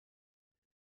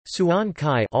Suan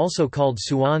kai, also called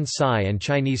Suan sai and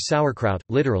Chinese sauerkraut,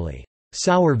 literally,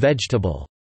 sour vegetable,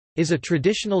 is a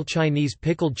traditional Chinese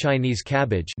pickled Chinese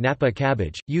cabbage, Napa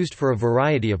cabbage, used for a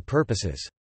variety of purposes.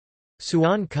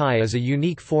 Suan kai is a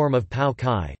unique form of pao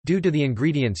kai, due to the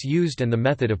ingredients used and the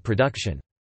method of production.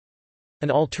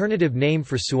 An alternative name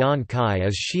for Suan kai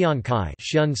is xian kai,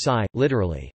 xian sai,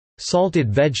 literally,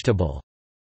 salted vegetable.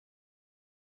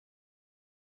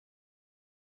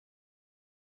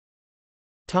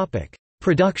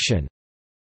 Production.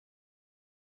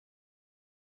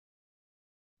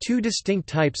 Two distinct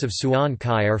types of Suan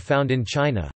kai are found in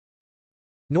China.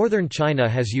 Northern China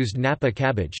has used Napa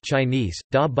cabbage, Chinese,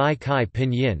 da bai kai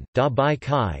pinyin, da bai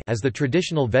kai, as the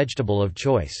traditional vegetable of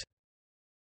choice.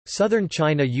 Southern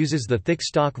China uses the thick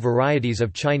stalk varieties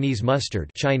of Chinese mustard,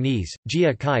 Chinese,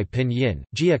 jia kai pinyin,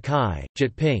 jia kai,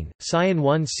 jitping, cyan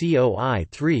 1 coi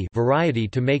 3 variety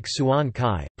to make Suan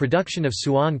kai. Production of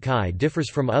Suan kai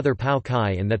differs from other pao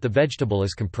kai in that the vegetable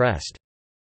is compressed.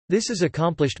 This is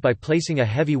accomplished by placing a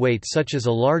heavy weight such as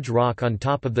a large rock on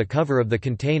top of the cover of the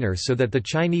container so that the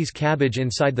Chinese cabbage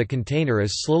inside the container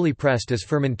is slowly pressed as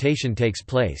fermentation takes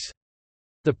place.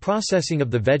 The processing of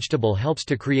the vegetable helps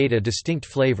to create a distinct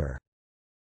flavor.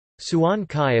 Suan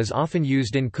kai is often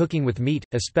used in cooking with meat,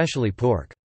 especially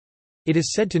pork. It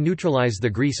is said to neutralize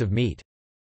the grease of meat.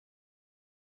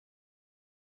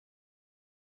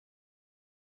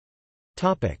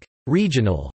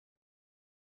 Regional.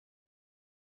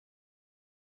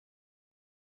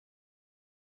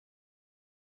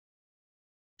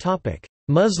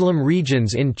 Muslim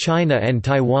regions in China and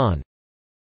Taiwan.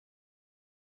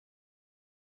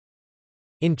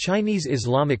 In Chinese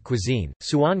Islamic cuisine,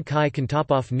 Suan kai can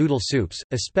top off noodle soups,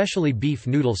 especially beef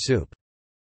noodle soup.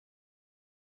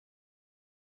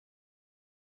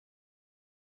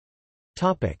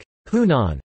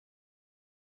 Hunan.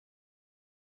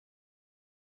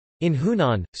 In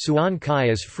Hunan, Suan kai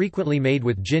is frequently made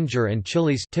with ginger and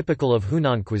chilies, typical of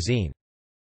Hunan cuisine.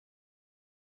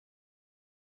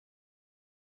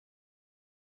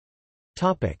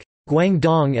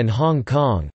 Guangdong and Hong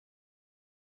Kong.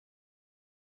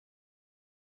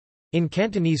 In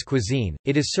Cantonese cuisine,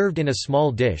 it is served in a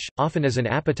small dish, often as an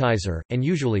appetizer, and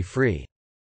usually free.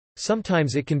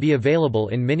 Sometimes it can be available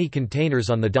in mini containers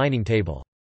on the dining table.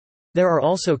 There are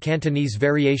also Cantonese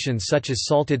variations such as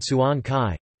salted Suan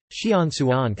kai, xian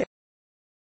Suan kai.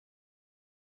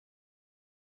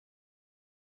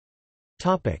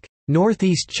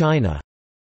 Northeast China.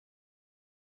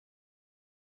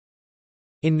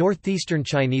 In northeastern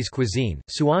Chinese cuisine,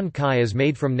 Suan kai is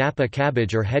made from Napa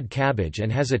cabbage or head cabbage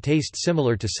and has a taste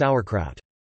similar to sauerkraut.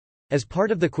 As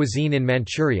part of the cuisine in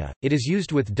Manchuria, it is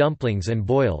used with dumplings and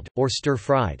boiled, or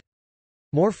stir-fried.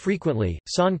 More frequently,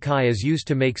 san kai is used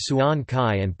to make Suan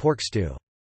kai and pork stew.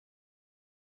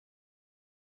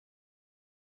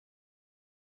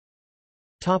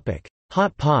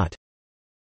 Hot pot.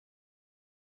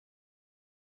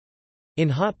 In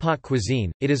hot pot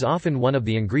cuisine, it is often one of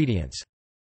the ingredients.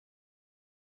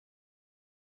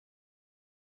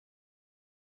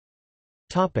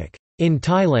 In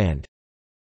Thailand.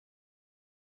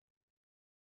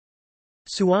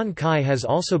 Suan kai has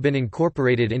also been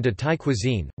incorporated into Thai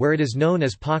cuisine, where it is known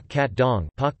as pak kat dong,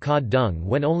 pak kod dung,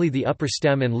 when only the upper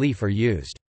stem and leaf are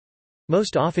used.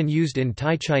 Most often used in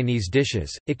Thai Chinese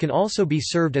dishes, it can also be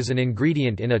served as an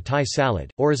ingredient in a Thai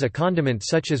salad, or as a condiment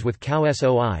such as with khao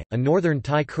soi, a northern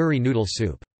Thai curry noodle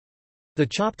soup. The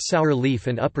chopped sour leaf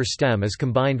and upper stem is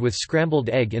combined with scrambled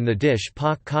egg in the dish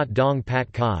pak kot dong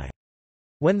pat kai.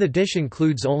 When the dish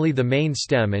includes only the main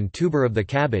stem and tuber of the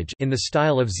cabbage in the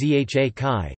style of zha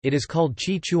kai, it is called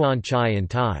chi chuan chai in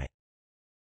Thai.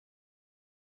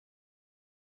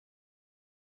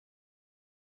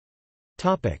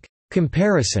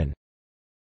 Comparison.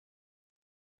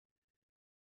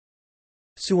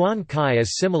 Suan kai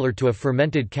is similar to a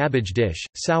fermented cabbage dish,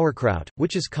 sauerkraut,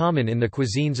 which is common in the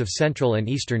cuisines of Central and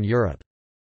Eastern Europe.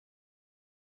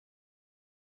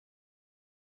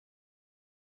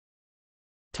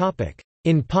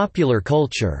 In popular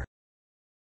culture.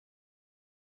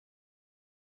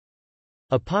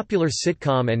 A popular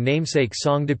sitcom and namesake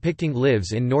song depicting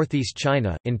lives in northeast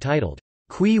China, entitled,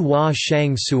 Kui Hua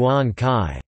Shang Suan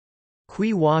Kai.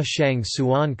 Kui Hua Shang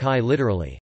Suan Kai,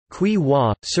 literally, Kui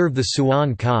Hua, serve the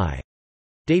Suan Kai,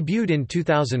 debuted in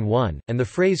 2001, and the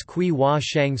phrase Kui Hua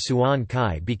Shang Suan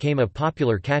Kai became a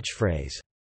popular catchphrase.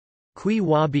 Kui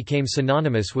Hua became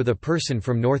synonymous with a person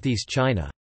from northeast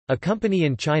China. A company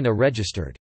in China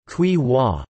registered Kui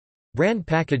Hua brand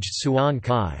packaged Suan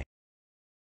Kai.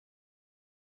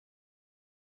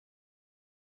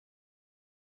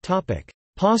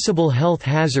 Possible health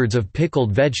hazards of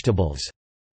pickled vegetables.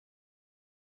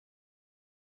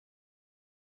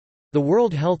 The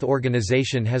World Health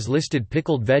Organization has listed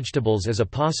pickled vegetables as a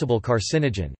possible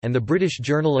carcinogen, and the British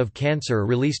Journal of Cancer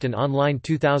released an online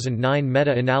 2009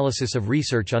 meta-analysis of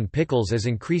research on pickles as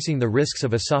increasing the risks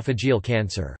of esophageal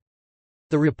cancer.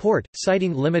 The report,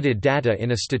 citing limited data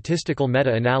in a statistical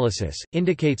meta-analysis,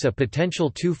 indicates a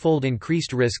potential twofold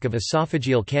increased risk of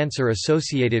esophageal cancer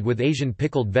associated with Asian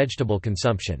pickled vegetable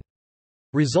consumption.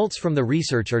 Results from the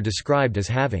research are described as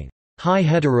having high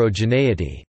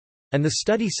heterogeneity, and the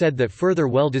study said that further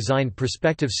well-designed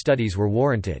prospective studies were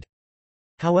warranted.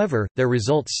 However, their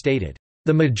results stated,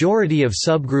 "The majority of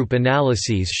subgroup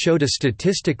analyses showed a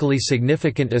statistically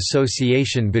significant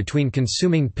association between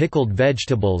consuming pickled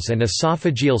vegetables and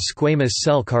esophageal squamous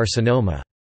cell carcinoma."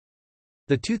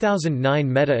 The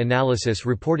 2009 meta-analysis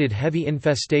reported heavy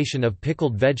infestation of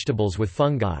pickled vegetables with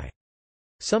fungi.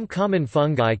 Some common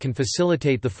fungi can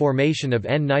facilitate the formation of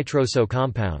N-nitroso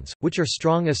compounds, which are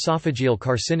strong esophageal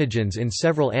carcinogens in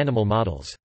several animal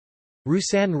models.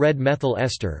 Rusan red methyl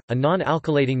ester, a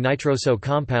non-alkylating nitroso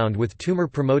compound with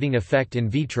tumor-promoting effect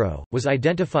in vitro, was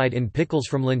identified in pickles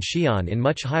from Linshian in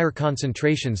much higher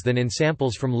concentrations than in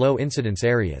samples from low-incidence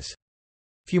areas.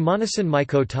 Fumonisin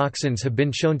mycotoxins have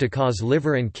been shown to cause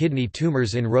liver and kidney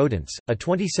tumors in rodents. A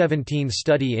 2017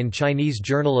 study in Chinese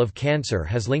Journal of Cancer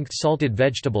has linked salted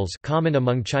vegetables, common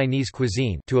among Chinese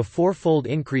cuisine, to a four-fold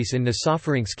increase in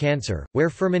nasopharynx cancer,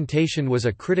 where fermentation was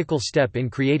a critical step in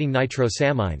creating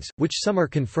nitrosamines, which some are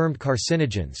confirmed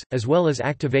carcinogens, as well as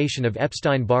activation of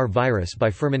Epstein-Barr virus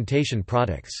by fermentation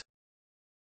products.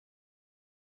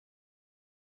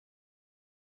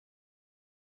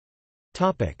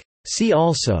 Topic: See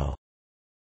also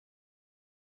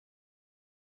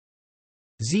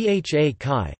Zha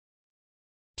Kai,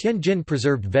 Tianjin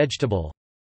preserved vegetable,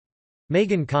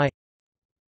 Megan Kai.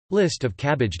 List of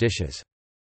cabbage dishes.